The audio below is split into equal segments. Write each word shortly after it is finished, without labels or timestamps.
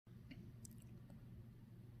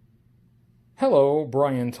Hello,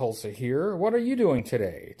 Brian Tulsa here. What are you doing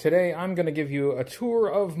today? Today I'm going to give you a tour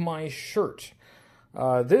of my shirt.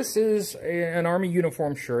 This is an Army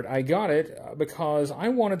uniform shirt. I got it because I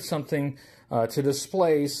wanted something to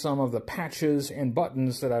display some of the patches and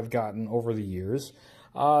buttons that I've gotten over the years.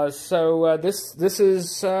 This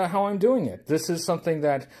is how I'm doing it. This is something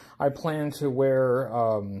that I plan to wear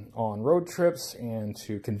on road trips and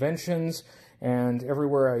to conventions, and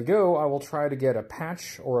everywhere I go I will try to get a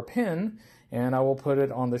patch or a pin and I will put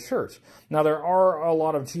it on the shirt. Now there are a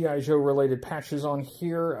lot of G.I. Joe related patches on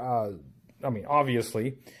here, I mean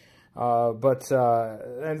obviously, and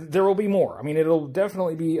there will be more. I mean it'll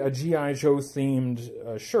definitely be a G.I. Joe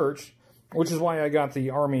themed shirt, which is why I got the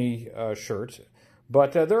Army shirt.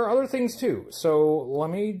 But there are other things too, so let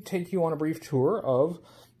me take you on a brief tour of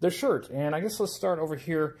the shirt. And I guess let's start over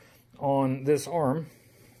here on this arm.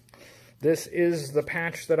 This is the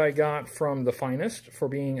patch that I got from The Finest for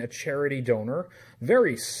being a charity donor.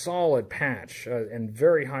 Very solid patch and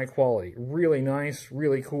very high quality. Really nice,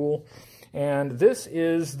 really cool. And this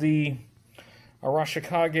is the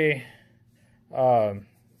Arashikage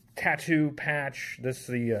tattoo patch. This is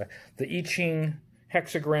the I Ching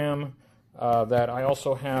hexagram that I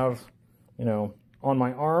also have, you know, on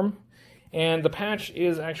my arm. And the patch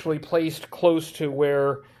is actually placed close to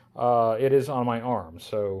where it is on my arm.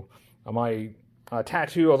 So my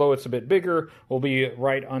tattoo, although it's a bit bigger, will be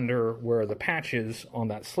right under where the patch is on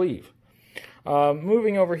that sleeve.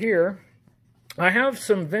 Moving over here, I have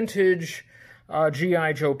some vintage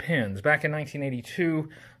G.I. Joe pins. Back in 1982,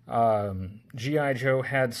 G.I. Joe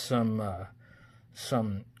had some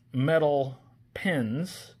metal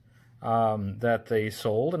pins that they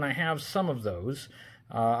sold, and I have some of those.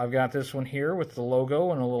 I've got this one here with the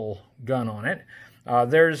logo and a little gun on it.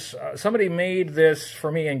 Somebody made this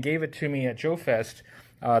for me and gave it to me at Joe Fest.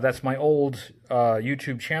 That's my old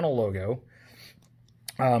YouTube channel logo.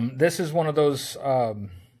 This is one of those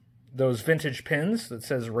vintage pins that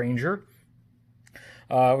says Ranger.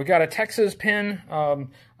 We got a Texas pin.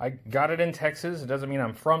 I got it in Texas. It doesn't mean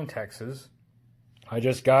I'm from Texas. I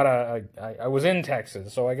just got I was in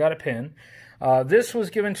Texas, so I got a pin. This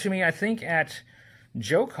was given to me, I think, at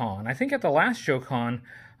JoeCon. I think at the last JoeCon.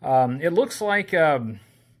 It looks like a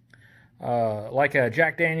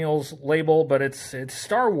Jack Daniels label, but it's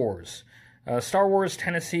Star Wars. Star Wars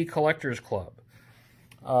Tennessee Collectors Club.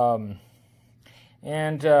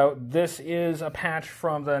 This is a patch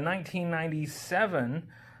from the 1997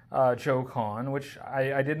 JoeCon, which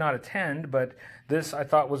I did not attend, but this I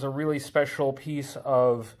thought was a really special piece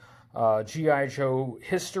of G.I. Joe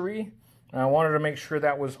history, and I wanted to make sure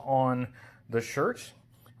that was on the shirt.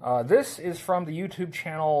 This is from the YouTube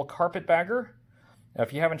channel Carpetbagger.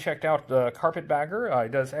 If you haven't checked out Carpetbagger, he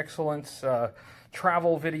does excellent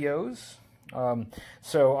travel videos.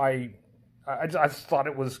 So I just thought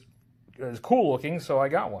it was cool looking, so I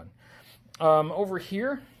got one. Over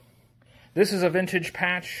here, this is a vintage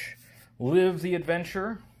patch, Live the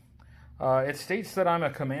Adventure. It states that I'm a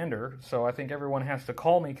commander, so I think everyone has to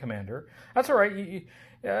call me commander. That's all right.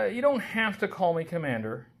 You don't have to call me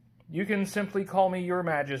commander. You can simply call me Your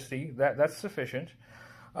Majesty. That's sufficient.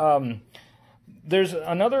 There's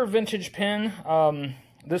another vintage pin.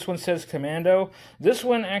 This one says Commando. This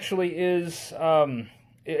one actually is,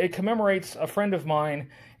 it commemorates a friend of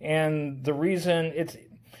mine, and the reason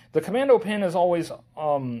the Commando pin is always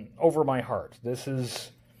over my heart. This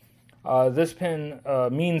pin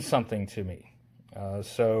means something to me.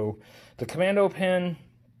 So the Commando pin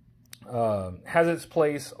has its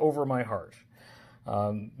place over my heart.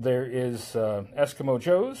 There is Eskimo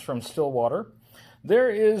Joe's from Stillwater.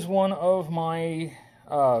 There is one of my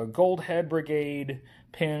Gold Head Brigade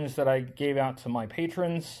pins that I gave out to my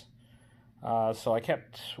patrons. So I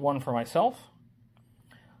kept one for myself.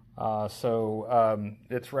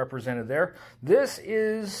 It's represented there. This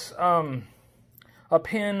is a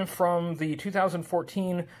pin from the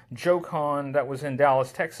 2014 JoeCon that was in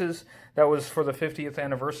Dallas, Texas. That was for the 50th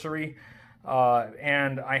anniversary.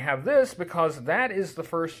 And I have this because that is the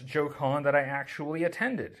first JoeCon that I actually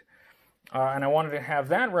attended. And I wanted to have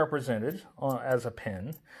that represented as a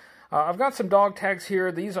pin. I've got some dog tags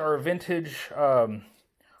here. These are vintage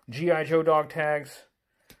G.I. Joe dog tags,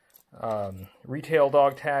 retail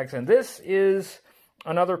dog tags. And this is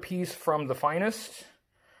another piece from The Finest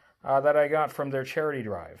that I got from their charity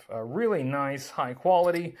drive. Really nice, high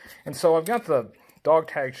quality. And so I've got the dog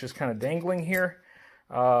tags just kind of dangling here.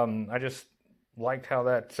 I just liked how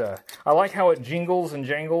that, I like how it jingles and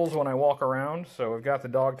jangles when I walk around, so I've got the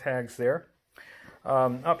dog tags there.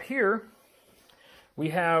 Up here, we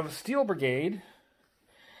have Steel Brigade,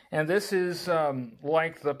 and this is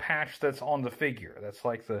like the patch that's on the figure. That's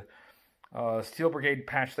like the Steel Brigade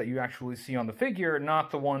patch that you actually see on the figure,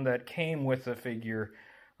 not the one that came with the figure,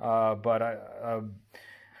 but a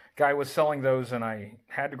guy was selling those and I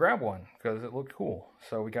had to grab one because it looked cool.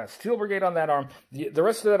 So we got Steel Brigade on that arm. The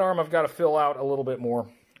rest of that arm I've got to fill out a little bit more.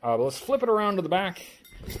 But let's flip it around to the back.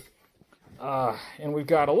 And we've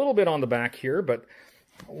got a little bit on the back here, but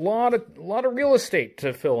a lot of real estate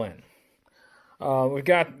to fill in. We've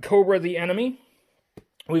got Cobra the Enemy.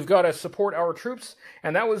 We've got to support our troops,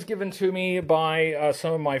 and that was given to me by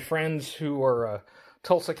some of my friends who are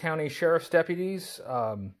Tulsa County Sheriff's deputies,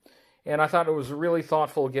 and I thought it was a really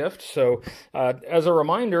thoughtful gift. So as a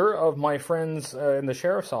reminder of my friends in the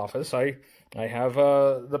Sheriff's office, I have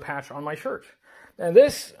the patch on my shirt. And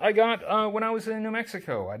this I got when I was in New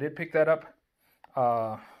Mexico. I did pick that up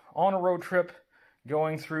on a road trip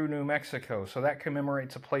going through New Mexico, so that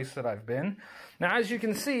commemorates a place that I've been. Now, as you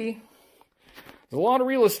can see, there's a lot of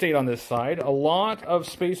real estate on this side, a lot of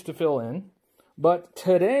space to fill in, but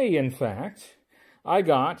today, in fact, I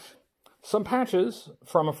got some patches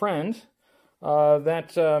from a friend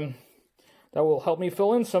that will help me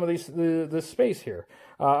fill in some of this space here.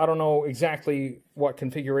 I don't know exactly what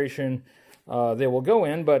configuration they will go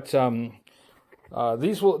in, but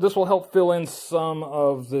this will help fill in some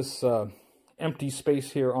of this empty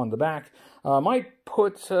space here on the back. Might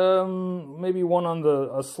put maybe one on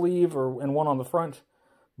a sleeve and one on the front,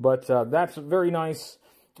 but that's very nice.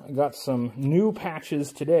 I got some new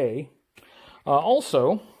patches today.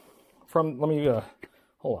 Also, let me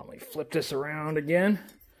flip this around again.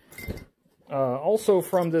 Also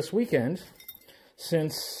from this weekend,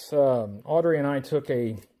 since Audrey and I took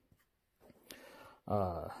a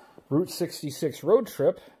Route 66 road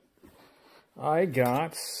trip, I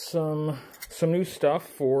got some new stuff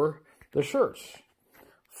for the shirts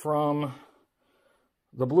from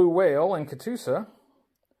the Blue Whale in Catoosa.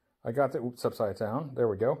 I got the, oops, upside down. There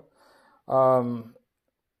we go. From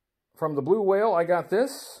the Blue Whale, I got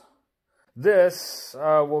this. This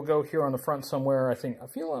will go here on the front somewhere. I'm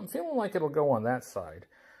feeling like it'll go on that side.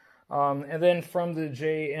 And then from the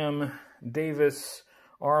J.M. Davis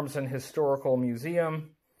Arms and Historical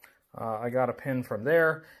Museum, I got a pin from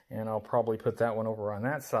there, and I'll probably put that one over on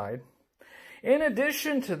that side. In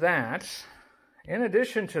addition to that,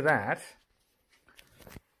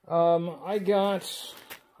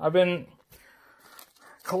 I've been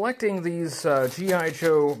collecting these G.I.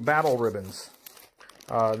 Joe battle ribbons.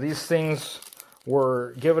 These things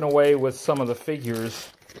were given away with some of the figures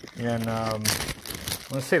in,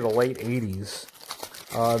 let's say, the late 80s.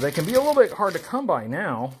 They can be a little bit hard to come by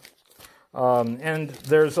now. And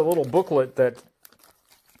there's a little booklet that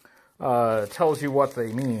tells you what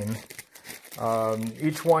they mean.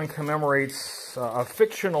 Each one commemorates a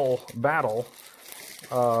fictional battle,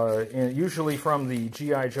 usually from the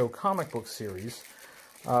G.I. Joe comic book series.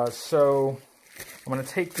 So I'm going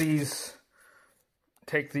to take these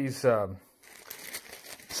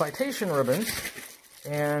citation ribbons,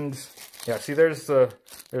 and yeah, see, there's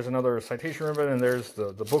another citation ribbon, and there's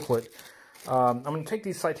the booklet. I'm going to take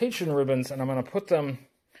these citation ribbons and I'm going to put them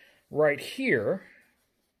right here.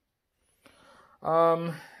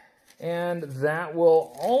 And that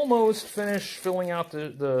will almost finish filling out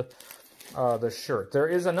the shirt. There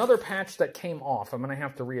is another patch that came off. I'm going to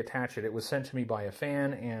have to reattach it. It was sent to me by a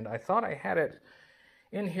fan, and I thought I had it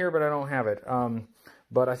in here, but I don't have it.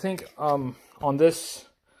 But I think on this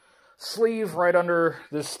sleeve right under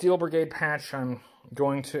this Steel Brigade patch, I'm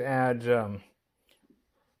going to add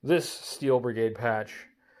this Steel Brigade patch,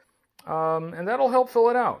 and that'll help fill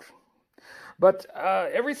it out. But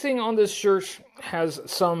everything on this shirt has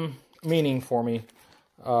some meaning for me,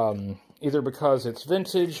 either because it's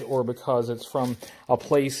vintage, or because it's from a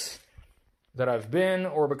place that I've been,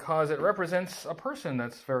 or because it represents a person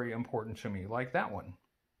that's very important to me, like that one.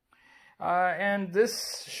 And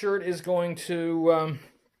this shirt is going to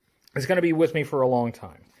be with me for a long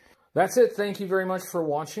time. That's it. Thank you very much for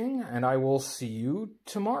watching, and I will see you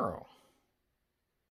tomorrow.